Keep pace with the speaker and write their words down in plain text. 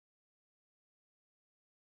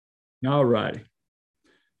All righty.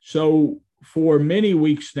 So for many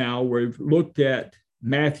weeks now, we've looked at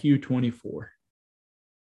Matthew 24.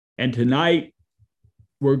 And tonight,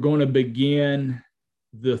 we're going to begin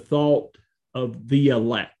the thought of the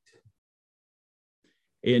elect.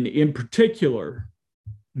 And in particular,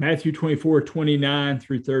 Matthew 24, 29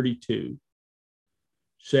 through 32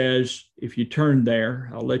 says, if you turn there,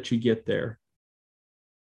 I'll let you get there.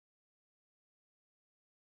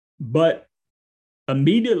 But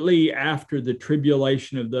immediately after the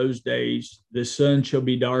tribulation of those days, the sun shall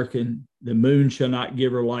be darkened, the moon shall not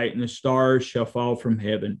give her light, and the stars shall fall from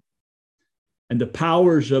heaven. And the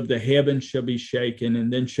powers of the heavens shall be shaken,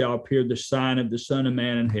 and then shall appear the sign of the Son of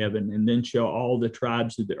Man in heaven, and then shall all the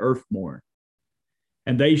tribes of the earth mourn.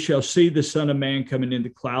 And they shall see the Son of Man coming in the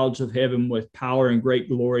clouds of heaven with power and great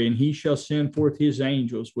glory, and he shall send forth his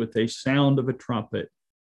angels with a sound of a trumpet,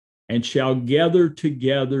 and shall gather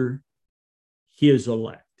together his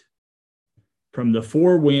elect from the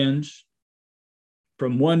four winds,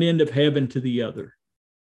 from one end of heaven to the other.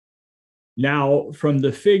 Now, from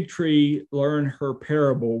the fig tree, learn her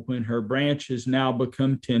parable. When her branches now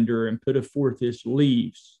become tender and put forth its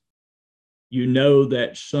leaves, you know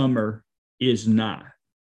that summer is nigh.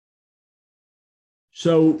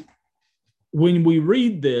 So when we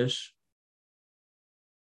read this,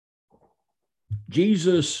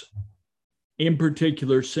 Jesus in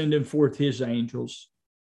particular sending forth his angels,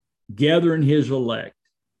 gathering his elect.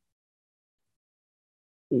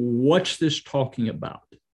 What's this talking about?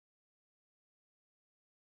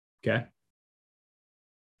 Okay.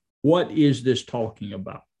 What is this talking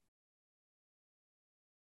about?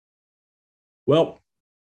 Well,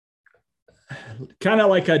 kind of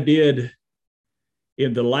like I did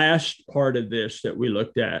in the last part of this that we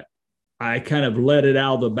looked at, I kind of let it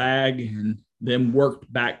out of the bag and then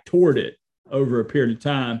worked back toward it over a period of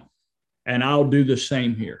time. And I'll do the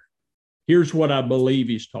same here. Here's what I believe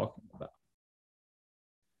he's talking about.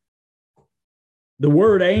 The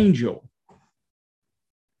word angel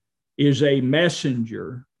is a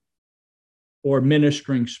messenger or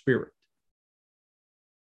ministering spirit.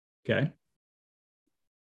 Okay.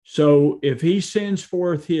 So if he sends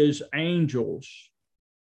forth his angels,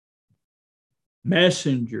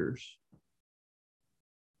 messengers,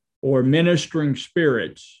 or ministering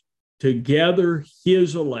spirits to gather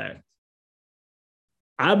his elect,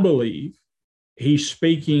 I believe he's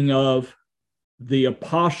speaking of the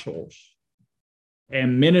apostles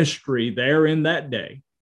and ministry there in that day.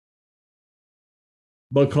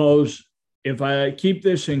 Because if I keep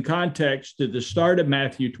this in context to the start of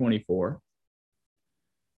Matthew 24,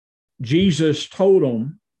 Jesus told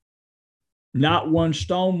them, not one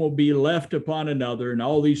stone will be left upon another, and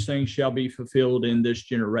all these things shall be fulfilled in this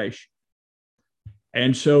generation.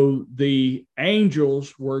 And so the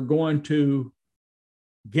angels were going to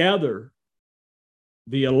gather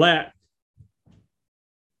the elect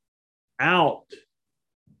out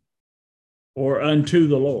or unto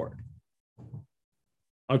the Lord,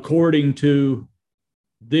 according to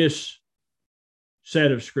this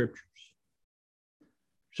set of scriptures.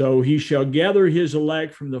 So he shall gather his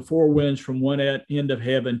elect from the four winds, from one end of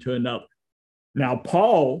heaven to another. Now,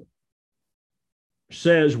 Paul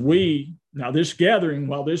says now this gathering,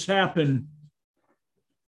 while this happened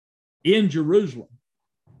in Jerusalem,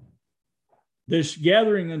 this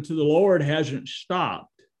gathering unto the Lord hasn't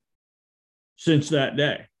stopped since that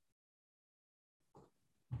day.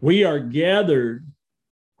 We are gathered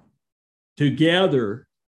together,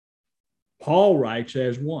 Paul writes,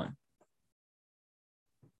 as one.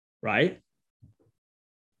 Right?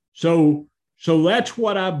 So that's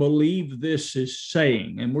what I believe this is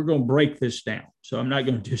saying. And we're going to break this down. So I'm not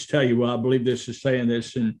going to just tell you, well, I believe this is saying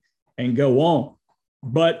this and go on.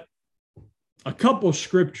 But a couple of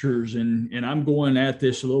scriptures, and I'm going at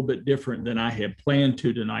this a little bit different than I had planned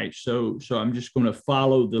to tonight. So I'm just going to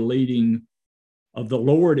follow the leading of the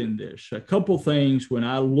Lord in this. A couple things when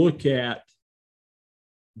I look at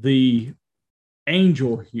the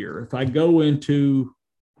angel here, if I go into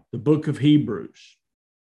the book of Hebrews,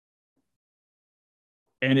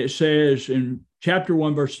 and it says in chapter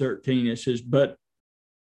 1, verse 13, it says, but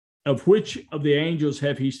of which of the angels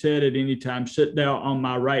have he said at any time, sit thou on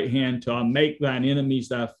my right hand till I make thine enemies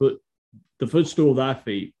the footstool of thy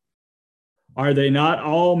feet? Are they not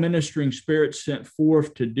all ministering spirits sent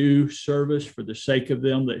forth to do service for the sake of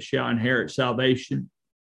them that shall inherit salvation?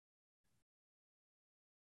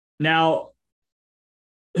 Now,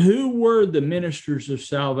 who were the ministers of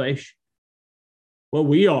salvation? Well,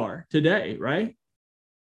 we are today, right?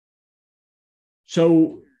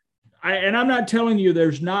 So, I'm not telling you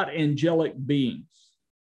there's not angelic beings.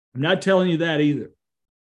 I'm not telling you that either.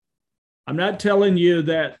 I'm not telling you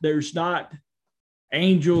that there's not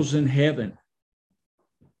angels in heaven.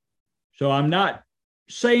 So I'm not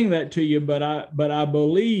saying that to you, but I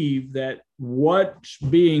believe that what's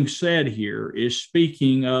being said here is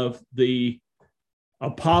speaking of the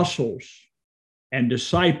apostles and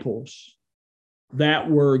disciples that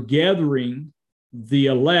were gathering the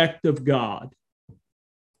elect of God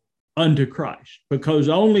unto Christ, because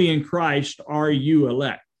only in Christ are you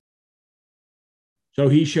elect. So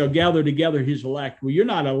he shall gather together his elect. Well, you're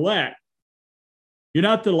not elect. You're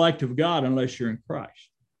not the elect of God unless you're in Christ.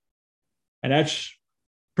 And that's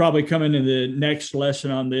probably coming in the next lesson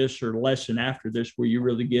on this, or lesson after this, where you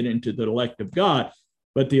really get into the elect of God.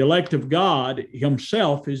 But the elect of God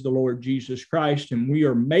himself is the Lord Jesus Christ, and we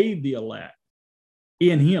are made the elect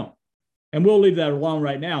in him. And we'll leave that alone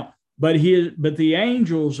right now. But the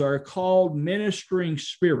angels are called ministering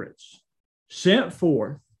spirits sent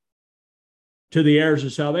forth to the heirs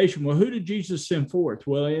of salvation. Well, who did Jesus send forth?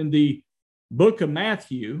 Well, in the book of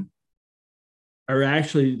Matthew, or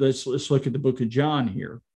actually, let's look at the book of John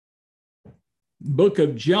here. Book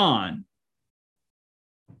of John,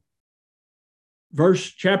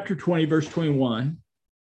 chapter 20, verse 21.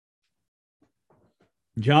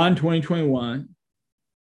 John 20, 21.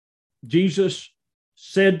 Jesus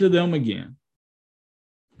said to them again,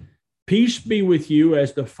 "Peace be with you,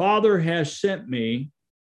 as the Father has sent me,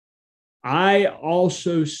 I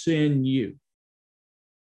also send you."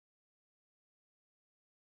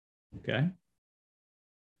 Okay.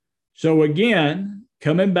 So again,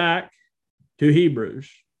 coming back to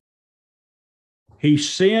Hebrews, he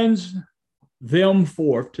sends them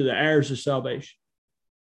forth to the heirs of salvation.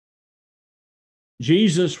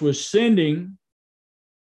 Jesus was sending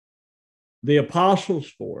the apostles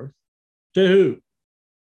forth to who?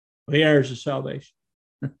 The heirs of salvation.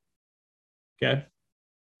 Okay.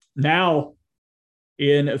 Now,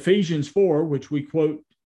 in Ephesians 4, which we quote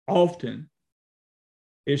often,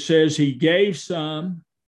 it says he gave some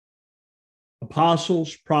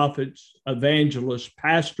apostles, prophets, evangelists,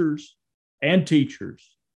 pastors, and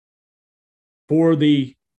teachers for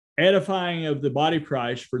the edifying of the body of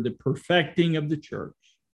Christ, for the perfecting of the church,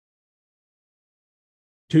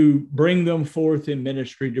 to bring them forth in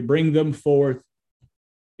ministry, to bring them forth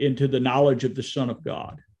into the knowledge of the Son of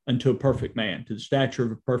God, unto a perfect man, to the stature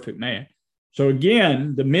of a perfect man. So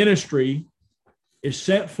again, the ministry is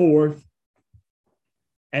sent forth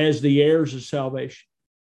as the heirs of salvation,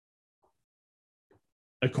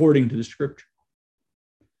 according to the scripture.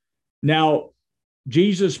 Now,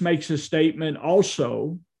 Jesus makes a statement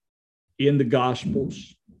also in the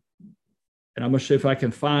Gospels, and I'm going to see if I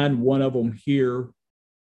can find one of them here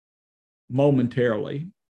momentarily.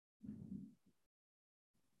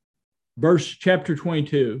 Chapter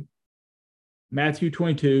 22, Matthew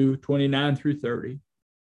 22, 29 through 30.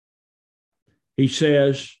 He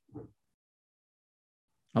says,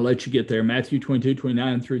 I'll let you get there, Matthew 22,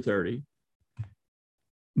 29 through 30.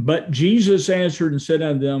 But Jesus answered and said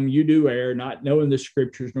unto them, you do err, not knowing the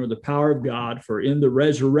scriptures nor the power of God, for in the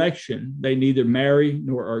resurrection they neither marry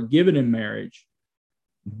nor are given in marriage,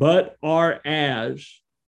 but are as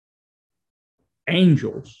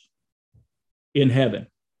angels in heaven.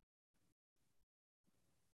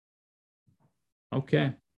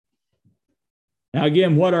 Okay. Now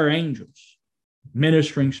again, what are angels?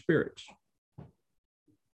 Ministering spirits.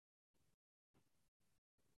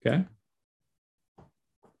 Okay.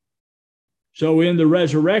 So in the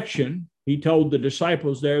resurrection, he told the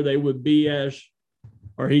disciples there they would be as,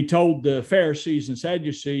 or he told the Pharisees and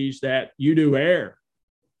Sadducees that you do err,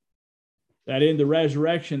 that in the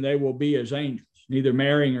resurrection they will be as angels, neither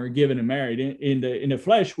marrying or given in marriage. In the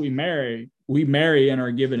flesh we marry and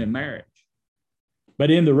are given in marriage.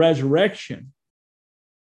 But in the resurrection,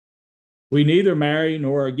 we neither marry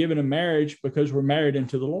nor are given in marriage because we're married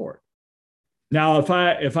unto the Lord. Now,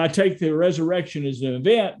 if I take the resurrection as an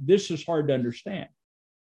event, this is hard to understand.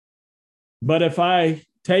 But if I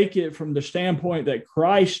take it from the standpoint that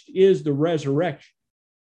Christ is the resurrection,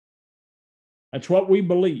 that's what we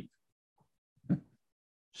believe.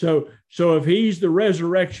 So if he's the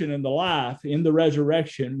resurrection and the life, in the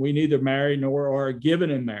resurrection, we neither marry nor are given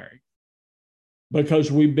in marriage because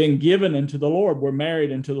we've been given unto the Lord. We're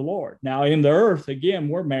married unto the Lord. Now, in the earth, again,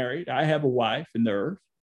 we're married. I have a wife in the earth.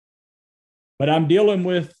 But I'm dealing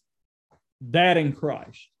with that in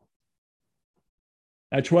Christ.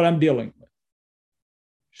 That's what I'm dealing with.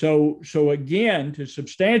 So again, to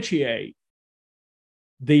substantiate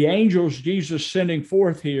the angels Jesus sending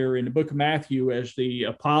forth here in the book of Matthew as the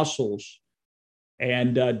apostles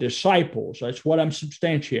and disciples, that's what I'm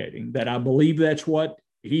substantiating, that I believe that's what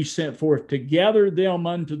he sent forth to gather them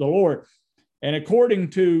unto the Lord. And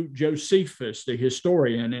according to Josephus, the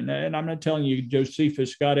historian, and I'm not telling you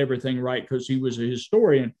Josephus got everything right because he was a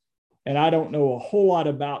historian, and I don't know a whole lot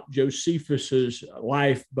about Josephus's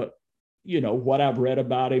life, but what I've read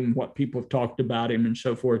about him, what people have talked about him, and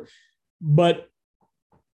so forth. But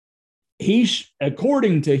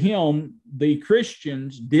according to him, the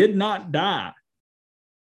Christians did not die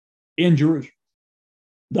in Jerusalem.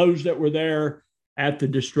 Those that were there at the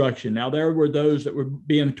destruction. Now, there were those that were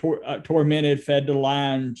being tormented, fed to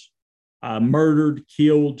lions, murdered,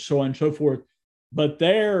 killed, so on and so forth. But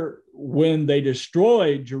there, when they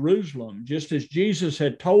destroyed Jerusalem, just as Jesus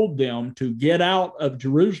had told them to get out of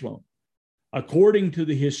Jerusalem, according to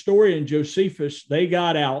the historian Josephus, they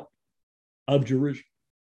got out of Jerusalem.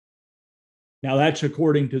 Now, that's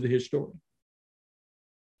according to the historian.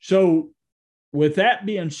 So, with that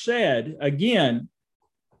being said, again,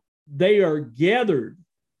 they are gathered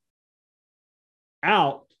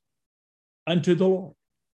out unto the Lord.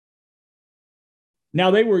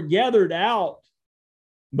 Now, they were gathered out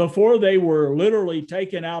before they were literally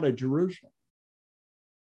taken out of Jerusalem.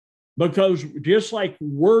 Because just like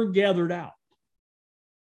we're gathered out,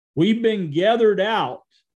 we've been gathered out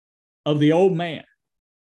of the old man,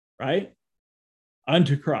 right?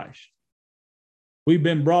 Unto Christ. We've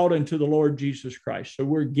been brought into the Lord Jesus Christ. So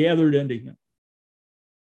we're gathered into him.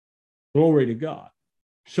 Glory to God.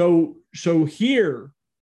 So here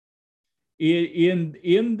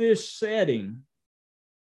in this setting,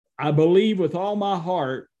 I believe with all my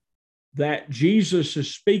heart that Jesus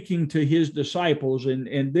is speaking to his disciples,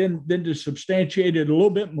 and then to substantiate it a little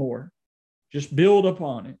bit more, just build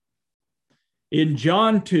upon it. In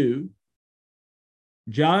John 2,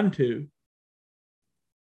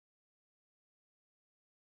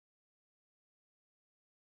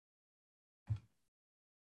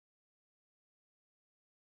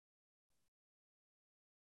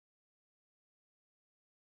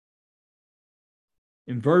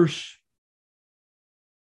 in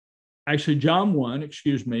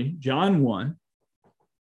John 1,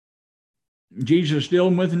 Jesus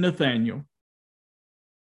dealing with Nathanael.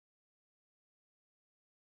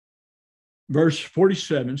 Verse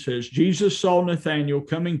 47 says, Jesus saw Nathanael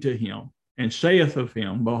coming to him and saith of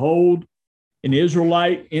him, Behold, an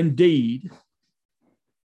Israelite indeed,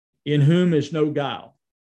 in whom is no guile.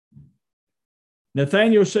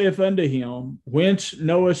 Nathanael saith unto him, Whence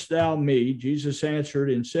knowest thou me? Jesus answered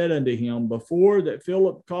and said unto him, Before that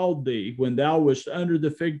Philip called thee, when thou wast under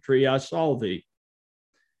the fig tree, I saw thee.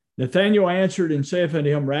 Nathanael answered and saith unto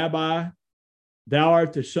him, Rabbi, thou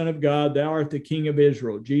art the Son of God, thou art the King of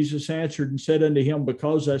Israel. Jesus answered and said unto him,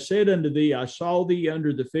 Because I said unto thee, I saw thee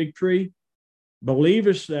under the fig tree,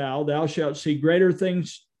 believest thou, thou shalt see greater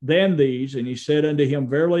things than these. And he said unto him,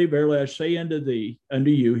 Verily, verily, I say unto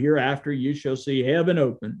you, hereafter you shall see heaven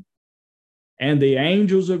open, and the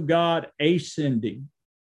angels of God ascending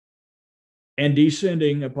and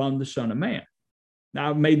descending upon the Son of Man. Now,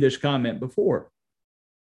 I've made this comment before.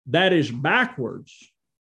 That is backwards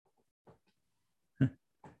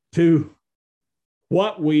to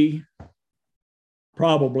what we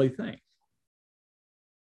probably think.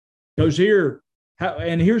 Because here's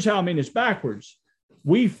how I mean it's backwards.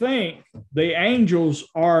 We think the angels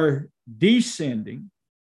are descending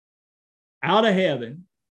out of heaven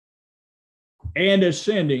and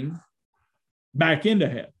ascending back into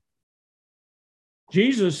heaven.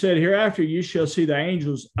 Jesus said, Hereafter you shall see the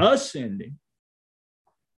angels ascending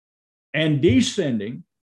and descending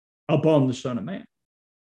upon the Son of Man.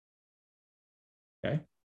 Okay.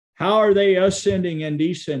 How are they ascending and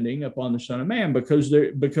descending upon the Son of Man?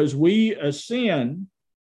 Because we ascend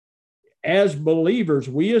as believers,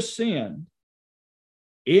 we ascend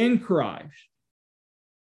in Christ,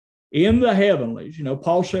 in the heavenlies.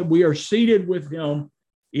 Paul said we are seated with him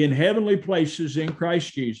in heavenly places in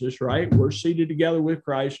Christ Jesus, right? We're seated together with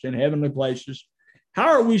Christ in heavenly places. How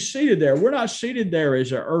are we seated there? We're not seated there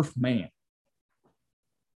as an earth man.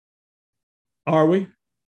 Are we?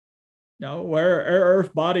 No, our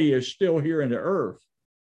earth body is still here in the earth.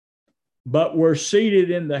 But we're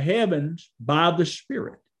seated in the heavens by the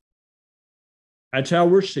Spirit. That's how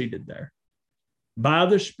we're seated there. By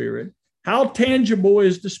the Spirit. How tangible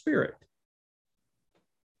is the Spirit?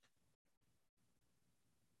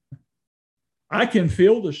 I can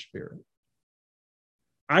feel the Spirit.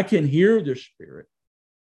 I can hear the Spirit.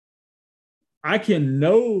 I can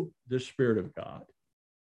know the Spirit of God,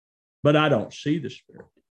 but I don't see the Spirit.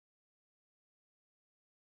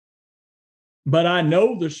 But I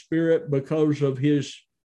know the Spirit because of his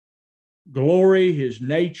glory, his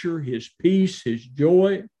nature, his peace, his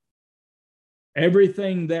joy,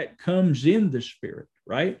 everything that comes in the Spirit,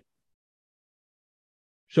 right?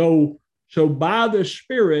 So So by the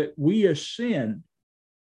Spirit, we ascend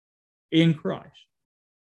in Christ.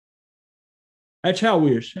 That's how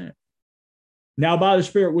we ascend. Now, by the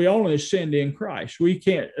Spirit, we only ascend in Christ. We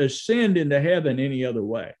can't ascend into heaven any other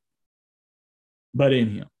way but in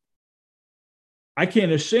Him. I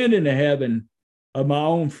can't ascend into heaven of my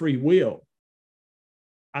own free will.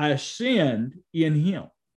 I ascend in Him.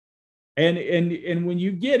 And when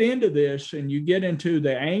you get into this and you get into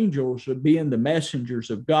the angels of being the messengers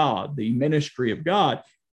of God, the ministry of God,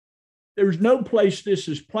 there's no place this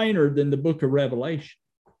is plainer than the book of Revelation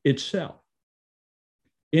itself.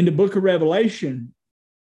 In the book of Revelation,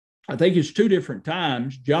 I think it's 2 different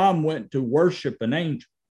times, John went to worship an angel.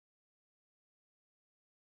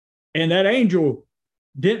 And that angel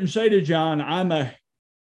didn't say to John,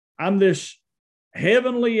 I'm this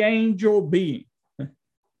heavenly angel being.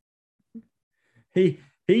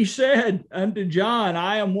 He said unto John,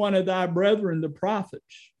 I am one of thy brethren, the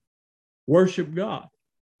prophets. Worship God.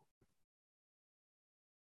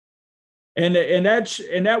 And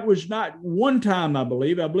that was not one time, I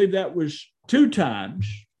believe. I believe that was 2 times.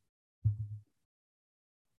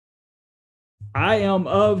 I am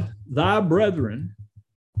of thy brethren,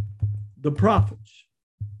 the prophets.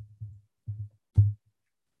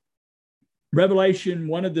 Revelation,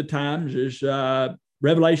 one of the times is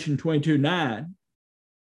Revelation 22:9.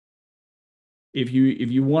 If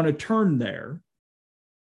you want to turn there.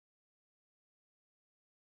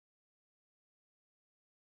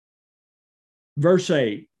 Verse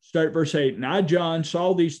 8, start verse 8. And I, John,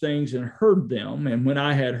 saw these things and heard them. And when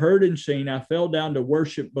I had heard and seen, I fell down to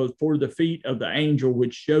worship both for the feet of the angel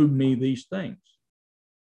which showed me these things.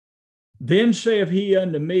 Then saith he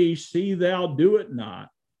unto me, see thou do it not,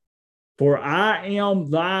 for I am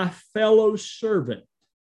thy fellow servant,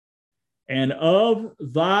 and of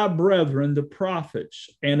thy brethren the prophets,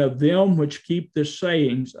 and of them which keep the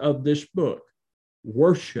sayings of this book.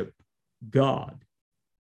 Worship God.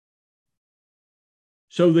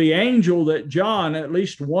 So the angel that John, at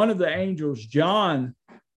least one of the angels John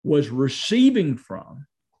was receiving from,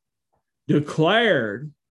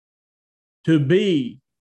 declared to be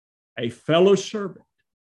a fellow servant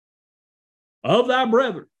of thy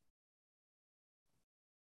brethren.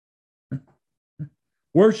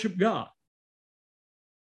 Worship God.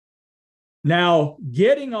 Now,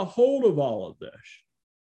 getting a hold of all of this,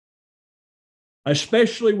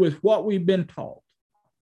 especially with what we've been taught,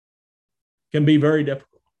 can be very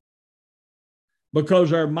difficult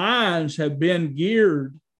because our minds have been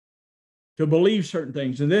geared to believe certain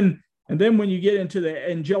things. And then when you get into the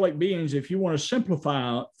angelic beings, if you want to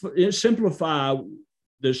simplify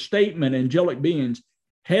the statement angelic beings,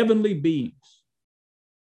 heavenly beings.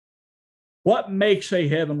 What makes a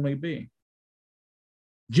heavenly being?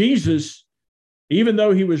 Jesus, even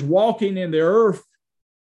though he was walking in the earth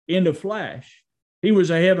in the flesh, he was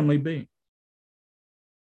a heavenly being.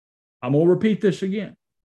 I'm going to repeat this again.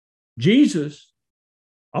 Jesus,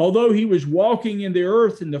 although he was walking in the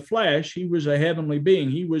earth in the flesh, he was a heavenly being.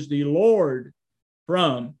 He was the Lord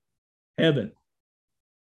from heaven.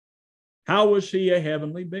 How was he a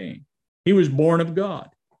heavenly being? He was born of God.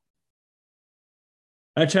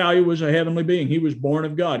 That's how he was a heavenly being. He was born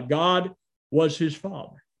of God. God was his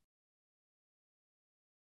father.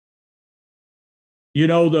 You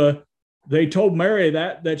know, they told Mary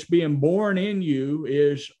that's being born in you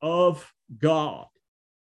is of God,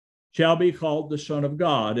 shall be called the Son of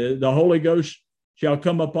God. The Holy Ghost shall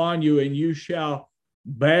come upon you, and you shall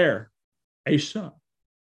bear a son.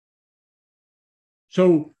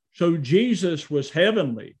 So Jesus was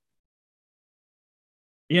heavenly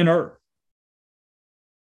in earth.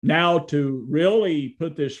 Now, to really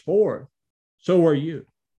put this forth, so are you.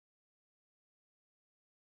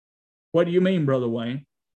 What do you mean, Brother Wayne?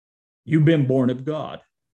 You've been born of God.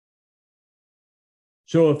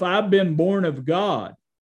 So if I've been born of God,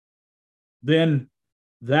 then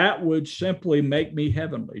that would simply make me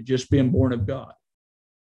heavenly, just being born of God.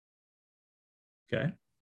 Okay?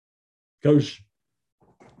 Because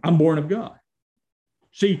I'm born of God.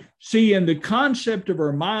 See, in the concept of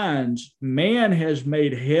our minds, man has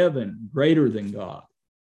made heaven greater than God.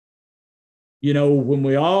 You know, when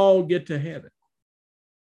we all get to heaven,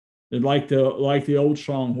 and like the old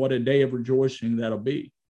song, what a day of rejoicing that'll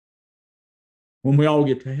be. When we all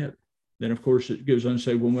get to heaven. Then, of course, it goes on to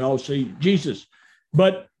say, when we all see Jesus.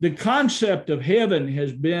 But the concept of heaven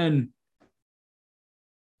has been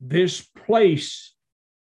this place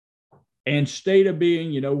and state of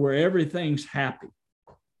being, you know, where everything's happy.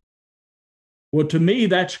 Well, to me,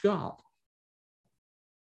 that's God.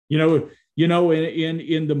 You know,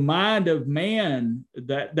 in the mind of man,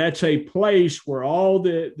 that's a place where all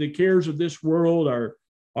the cares of this world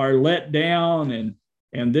are let down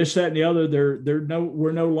and this, that, and the other.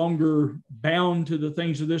 We're no longer bound to the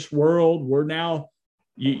things of this world. We're now,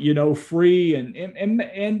 free.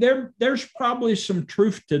 And there's probably some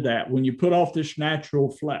truth to that when you put off this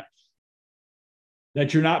natural flesh,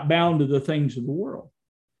 that you're not bound to the things of the world.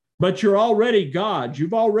 But you're already God.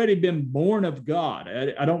 You've already been born of God.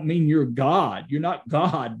 I don't mean you're God. You're not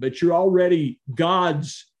God, but you're already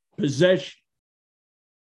God's possession.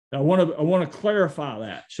 I want to clarify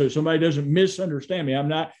that so somebody doesn't misunderstand me.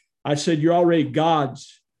 I said you're already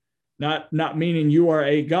God's, not meaning you are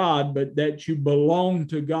a God, but that you belong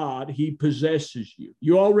to God. He possesses you.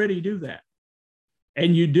 You already do that.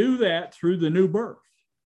 And you do that through the new birth.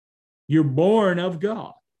 You're born of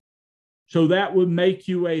God. So that would make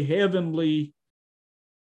you a heavenly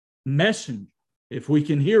messenger, if we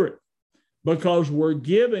can hear it, because we're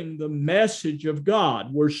giving the message of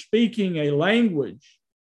God. We're speaking a language.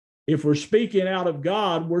 If we're speaking out of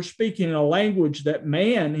God, we're speaking a language that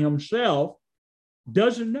man himself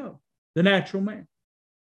doesn't know, the natural man.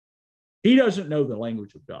 He doesn't know the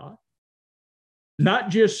language of God, not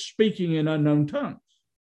just speaking in unknown tongues.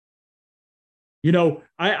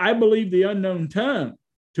 I believe the unknown tongue,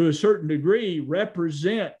 to a certain degree,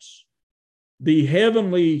 represents the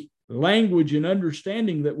heavenly language and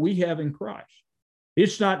understanding that we have in Christ.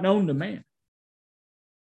 It's not known to man.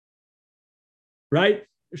 Right?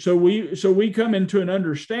 So we come into an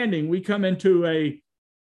understanding, we come into a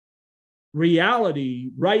reality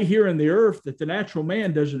right here in the earth that the natural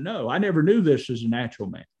man doesn't know. I never knew this as a natural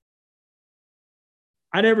man.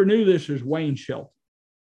 I never knew this as Wayne Shelton.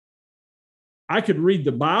 I could read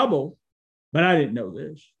the Bible, but I didn't know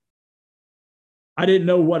this. I didn't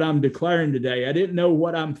know what I'm declaring today. I didn't know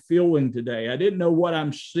what I'm feeling today. I didn't know what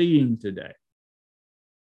I'm seeing today.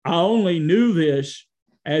 I only knew this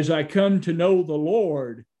as I come to know the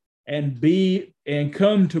Lord and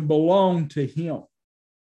come to belong to Him.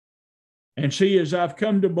 And see, as I've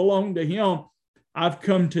come to belong to Him, I've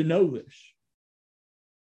come to know this.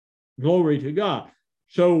 Glory to God.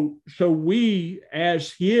 So we,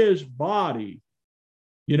 as His body,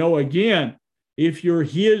 again, if you're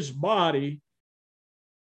His body,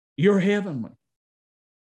 you're heavenly.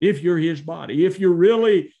 If you're His body, if you're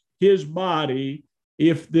really His body,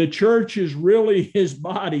 if the church is really His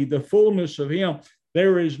body, the fullness of Him,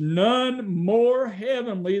 there is none more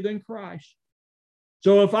heavenly than Christ.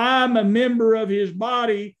 So if I'm a member of His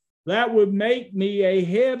body, that would make me a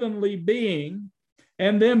heavenly being.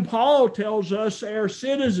 And then Paul tells us our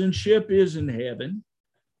citizenship is in heaven.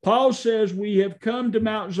 Paul says we have come to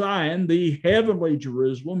Mount Zion, the heavenly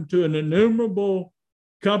Jerusalem, to an innumerable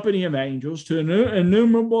company of angels, to an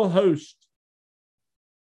innumerable host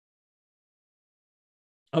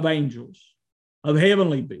of angels, of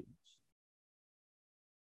heavenly beings.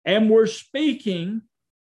 And we're speaking,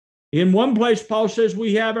 in one place, Paul says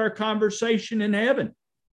we have our conversation in heaven.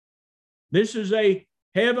 This is a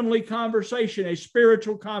heavenly conversation, a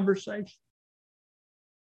spiritual conversation.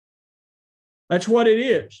 That's what it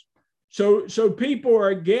is. So people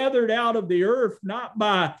are gathered out of the earth not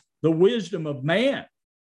by the wisdom of man,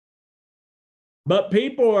 but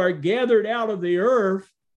people are gathered out of the earth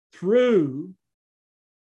through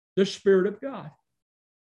the Spirit of God.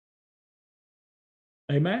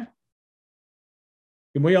 Amen.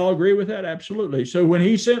 Can we all agree with that? Absolutely. So when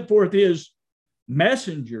He sent forth His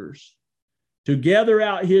messengers to gather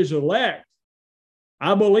out His elect,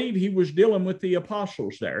 I believe He was dealing with the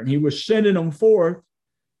apostles there, and He was sending them forth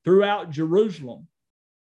throughout Jerusalem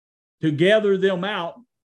to gather them out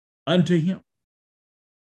unto Him.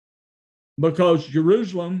 Because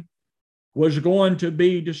Jerusalem was going to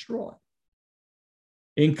be destroyed.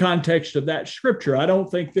 In context of that scripture, I don't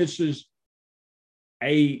think this is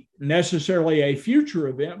necessarily a future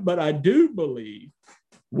event, but I do believe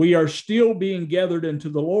we are still being gathered into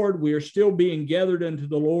the Lord. We are still being gathered into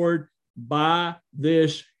the Lord by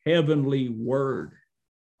this heavenly word.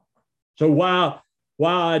 So while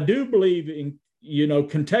I do believe in,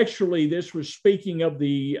 contextually, this was speaking of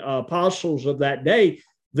the apostles of that day,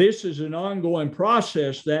 this is an ongoing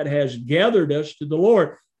process that has gathered us to the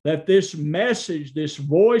Lord, that this message, this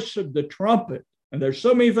voice of the trumpet, and there's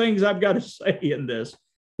so many things I've got to say in this,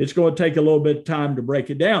 it's going to take a little bit of time to break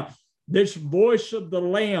it down. This voice of the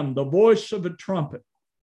Lamb, the voice of a trumpet.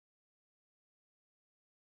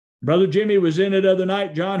 Brother Jimmy was in it the other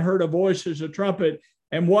night. John heard a voice as a trumpet.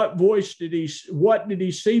 And what did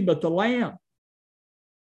he see but the Lamb?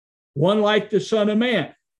 One like the Son of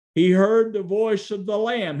Man. He heard the voice of the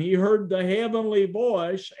Lamb. He heard the heavenly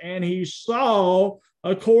voice, and he saw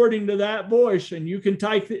according to that voice. And you can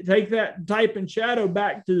take that type and shadow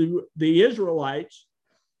back to the Israelites.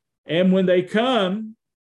 And when they come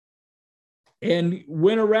and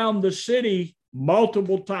went around the city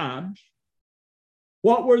multiple times.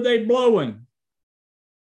 What were they blowing?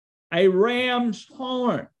 A ram's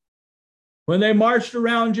horn. When they marched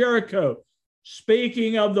around Jericho,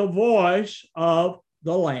 speaking of the voice of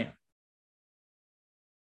the Lamb.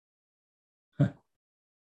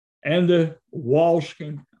 And the walls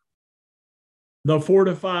came down. The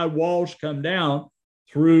fortified walls come down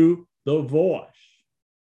through the voice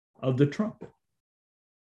of the trumpet.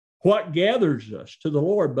 What gathers us to the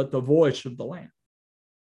Lord but the voice of the Lamb?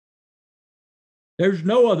 There's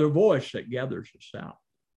no other voice that gathers us out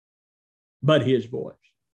but his voice.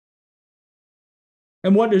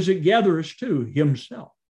 And what does it gather us to?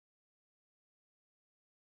 Himself.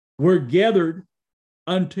 We're gathered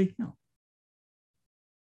unto him.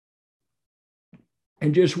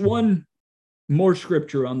 And just one more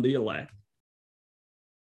scripture on the elect.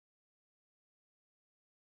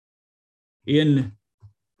 And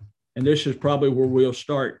this is probably where we'll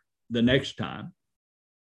start the next time.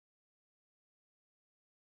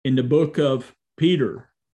 In the book of Peter,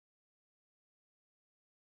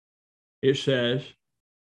 it says,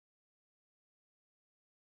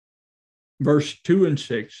 verse 2 and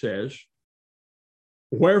 6 says,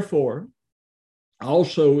 wherefore,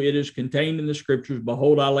 also it is contained in the scriptures,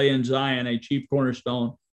 behold, I lay in Zion a chief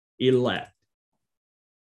cornerstone, elect,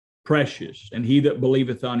 precious, and he that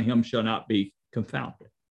believeth on him shall not be confounded.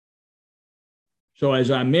 So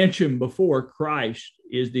as I mentioned before, Christ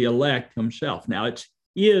is the elect himself. Now it's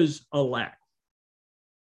his elect.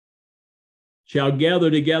 Shall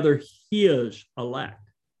gather together his elect.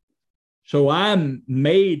 So I'm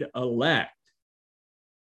made elect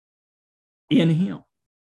in him.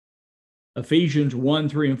 Ephesians 1,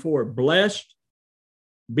 3, and 4. Blessed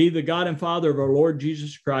be the God and Father of our Lord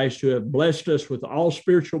Jesus Christ, who have blessed us with all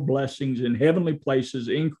spiritual blessings in heavenly places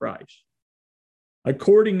in Christ,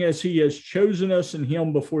 according as he has chosen us in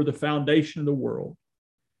him before the foundation of the world,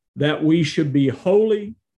 that we should be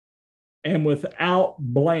holy and without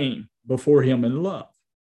blame before him in love.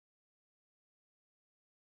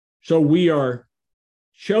 So we are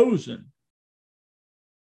chosen,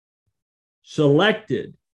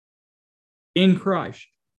 selected in Christ.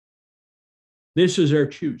 This is our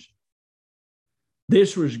choosing.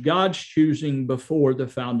 This was God's choosing before the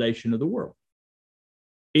foundation of the world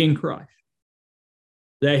in Christ,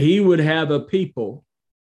 that he would have a people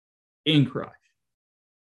in Christ.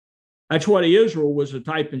 That's what Israel was a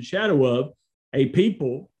type and shadow of, a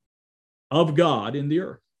people of God in the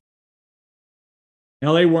earth.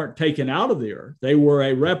 Now, they weren't taken out of the earth. They were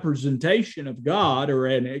a representation of God, or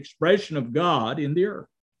an expression of God in the earth.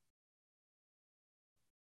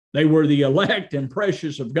 They were the elect and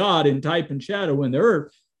precious of God in type and shadow in the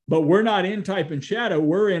earth. But we're not in type and shadow.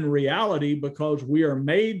 We're in reality because we are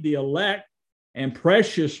made the elect and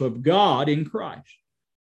precious of God in Christ.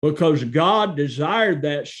 Because God desired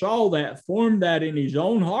that, saw that, formed that in his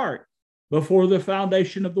own heart before the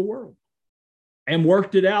foundation of the world, and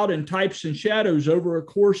worked it out in types and shadows over a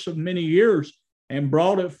course of many years, and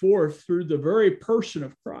brought it forth through the very person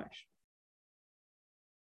of Christ.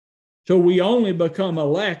 So we only become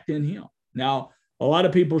elect in him. Now, a lot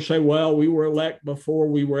of people say, well, we were elect before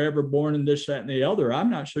we were ever born, and this, that, and the other. I'm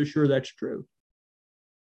not so sure that's true.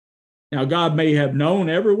 Now, God may have known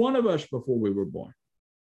every one of us before we were born.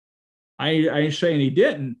 I ain't saying he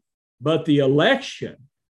didn't, but the election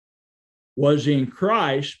was in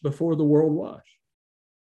Christ before the world was.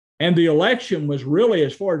 And the election was really,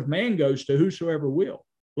 as far as man goes, to whosoever will.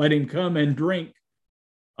 Let him come and drink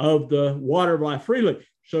of the water of life freely.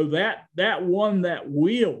 So that one that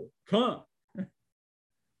will come,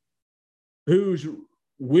 who's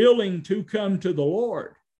willing to come to the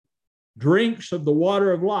Lord, drinks of the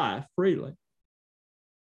water of life freely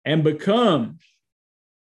and becomes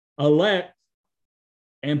elect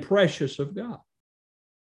and precious of God.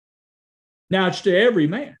 Now, it's to every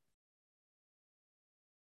man.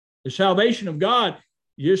 The salvation of God,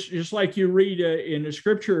 just like you read in the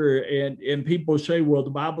scripture, and people say, well,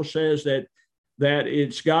 the Bible says that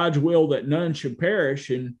it's God's will that none should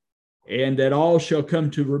perish and that all shall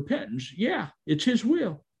come to repentance. Yeah, it's his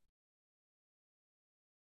will.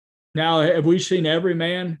 Now, have we seen every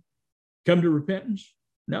man come to repentance?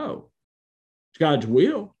 No. It's God's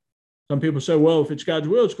will. Some people say, well, if it's God's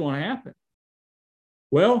will, it's going to happen.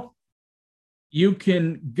 Well, you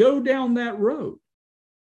can go down that road.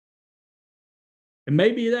 And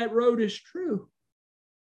maybe that road is true.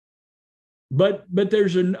 But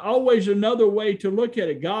there's always another way to look at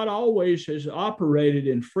it. God always has operated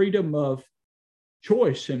in freedom of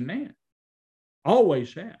choice in man.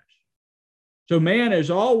 Always has. So man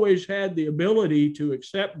has always had the ability to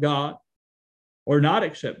accept God or not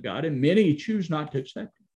accept God, and many choose not to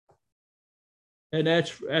accept him. And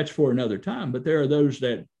that's for another time. But there are those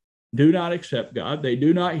that do not accept God. They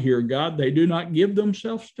do not hear God. They do not give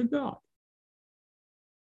themselves to God.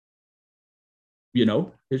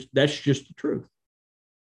 That's just the truth.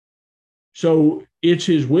 So it's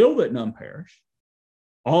his will that none perish.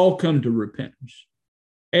 All come to repentance.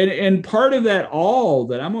 And part of that all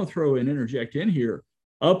that I'm going to throw in, interject in here,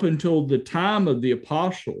 up until the time of the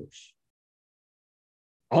apostles,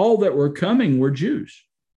 all that were coming were Jews,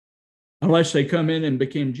 unless they come in and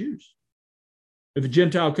became Jews. If a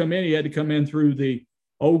Gentile come in, he had to come in through the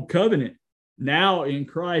old covenant. Now in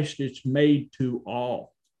Christ, it's made to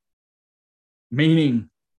all, meaning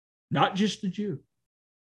not just the Jew.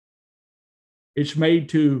 It's made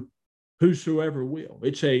to whosoever will.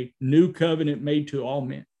 It's a new covenant made to all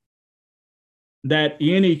men. That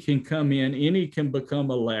any can come in, any can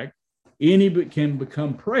become elect, any can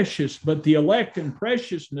become precious, but the elect and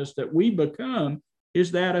preciousness that we become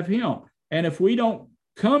is that of him. And if we don't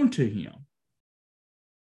come to him,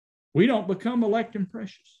 we don't become elect and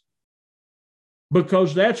precious,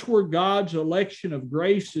 because that's where God's election of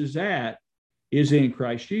grace is at, is in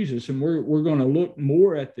Christ Jesus. And we're going to look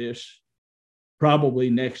more at this probably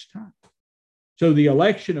next time. So the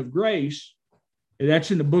election of grace, that's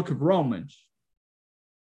in the book of Romans.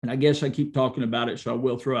 And I guess I keep talking about it, so I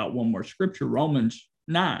will throw out one more scripture. Romans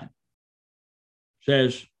 9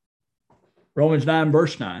 says, Romans 9,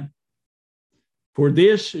 verse 9, for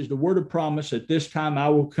this is the word of promise, at this time I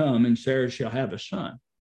will come, and Sarah shall have a son.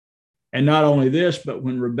 And not only this, but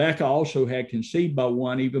when Rebekah also had conceived by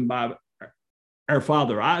one, even by our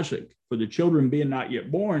father Isaac, for the children being not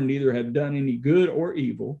yet born, neither have done any good or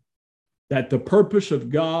evil, that the purpose of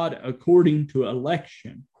God according to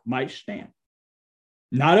election might stand.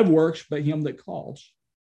 Not of works, but him that calls.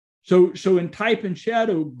 So in type and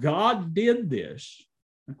shadow, God did this,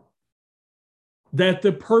 that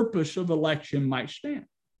the purpose of election might stand.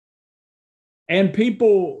 And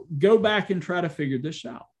people go back and try to figure this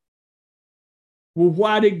out. Well,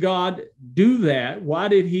 why did God do that? Why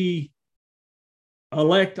did he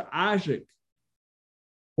elect Isaac?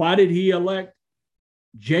 Why did he elect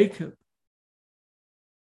Jacob?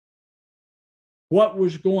 What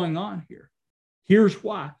was going on here? Here's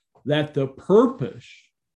why: that the purpose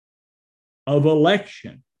of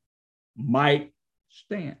election might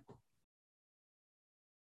stand.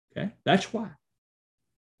 Okay, that's why.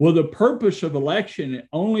 Well, the purpose of election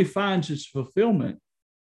only finds its fulfillment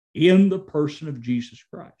in the person of Jesus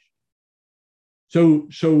Christ.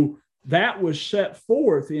 So that was set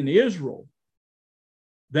forth in Israel,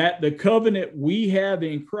 that the covenant we have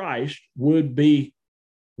in Christ would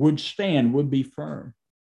stand, would be firm,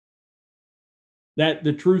 that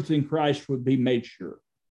the truth in Christ would be made sure.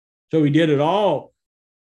 So he did it all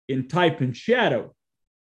in type and shadow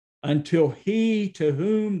until he to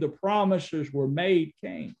whom the promises were made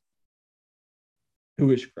came,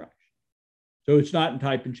 who is Christ. So it's not in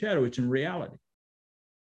type and shadow, it's in reality.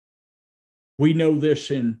 We know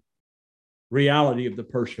this in reality of the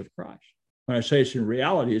person of Christ. When I say it's in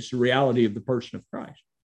reality, it's the reality of the person of Christ.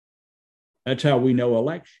 That's how we know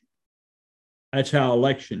election. That's how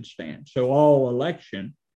election stands. So all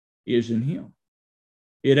election is in him.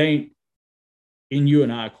 It ain't in you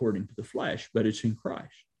and I according to the flesh, but it's in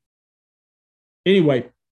Christ. Anyway,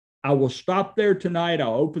 I will stop there tonight.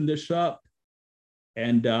 I'll open this up,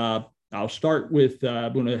 and I'll start with,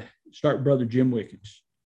 I'm going to start Brother Jim Wickens.